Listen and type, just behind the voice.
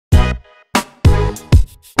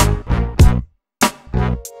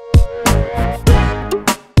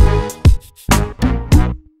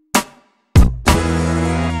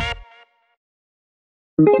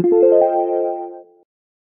To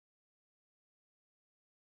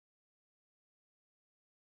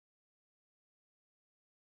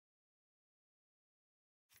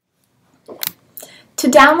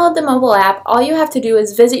download the mobile app, all you have to do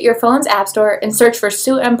is visit your phone's app store and search for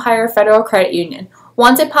Sioux Empire Federal Credit Union.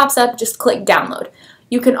 Once it pops up, just click Download.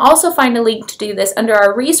 You can also find a link to do this under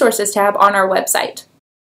our Resources tab on our website.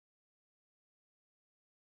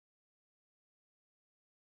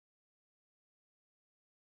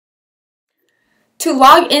 To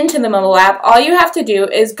log into the mobile app, all you have to do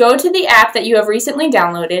is go to the app that you have recently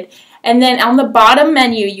downloaded, and then on the bottom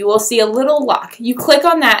menu you will see a little lock. You click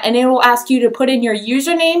on that and it will ask you to put in your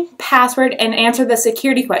username, password, and answer the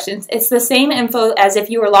security questions. It's the same info as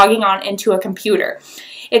if you were logging on into a computer.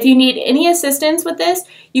 If you need any assistance with this,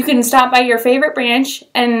 you can stop by your favorite branch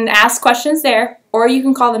and ask questions there, or you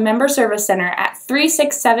can call the Member Service Center at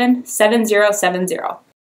 367-7070.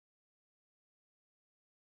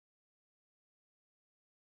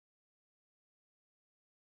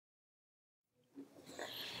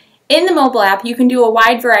 In the mobile app, you can do a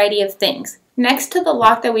wide variety of things. Next to the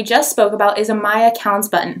lock that we just spoke about is a My Accounts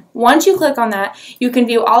button. Once you click on that, you can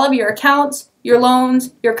view all of your accounts, your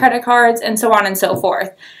loans, your credit cards, and so on and so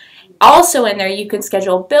forth. Also in there, you can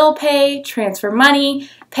schedule bill pay, transfer money,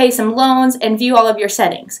 pay some loans, and view all of your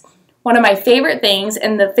settings. One of my favorite things,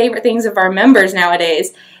 and the favorite things of our members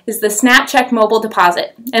nowadays, is the napChek mobile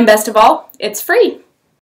deposit. And best of all, it's free.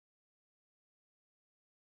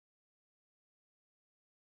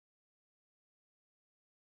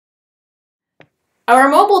 Our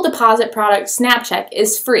mobile deposit product, napChek,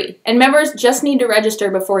 is free, and members just need to register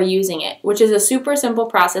before using it, which is a super simple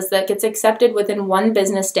process that gets accepted within one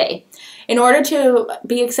business day. In order to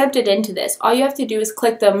be accepted into this, all you have to do is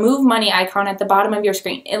click the Move Money icon at the bottom of your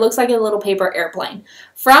screen. It looks like a little paper airplane.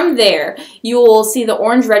 From there, you will see the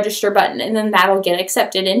orange register button, and then that'll get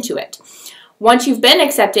accepted into it. Once you've been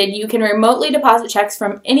accepted, you can remotely deposit checks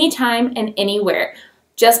from anytime and anywhere.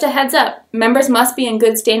 Just a heads up, members must be in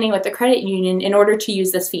good standing with the credit union in order to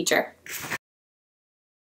use this feature.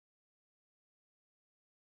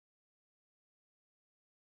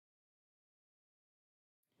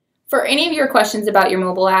 For any of your questions about your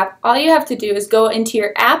mobile app, all you have to do is go into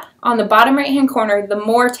your app on the bottom right hand corner, the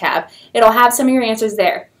More tab. It'll have some of your answers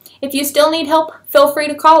there. If you still need help, feel free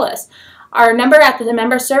to call us. Our number at the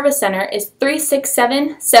Member Service Center is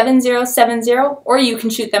 367-7070, or you can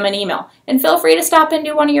shoot them an email. And feel free to stop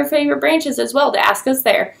into one of your favorite branches as well to ask us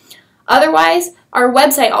there. Otherwise, our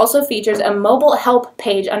website also features a mobile help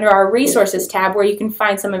page under our Resources tab where you can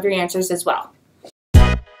find some of your answers as well.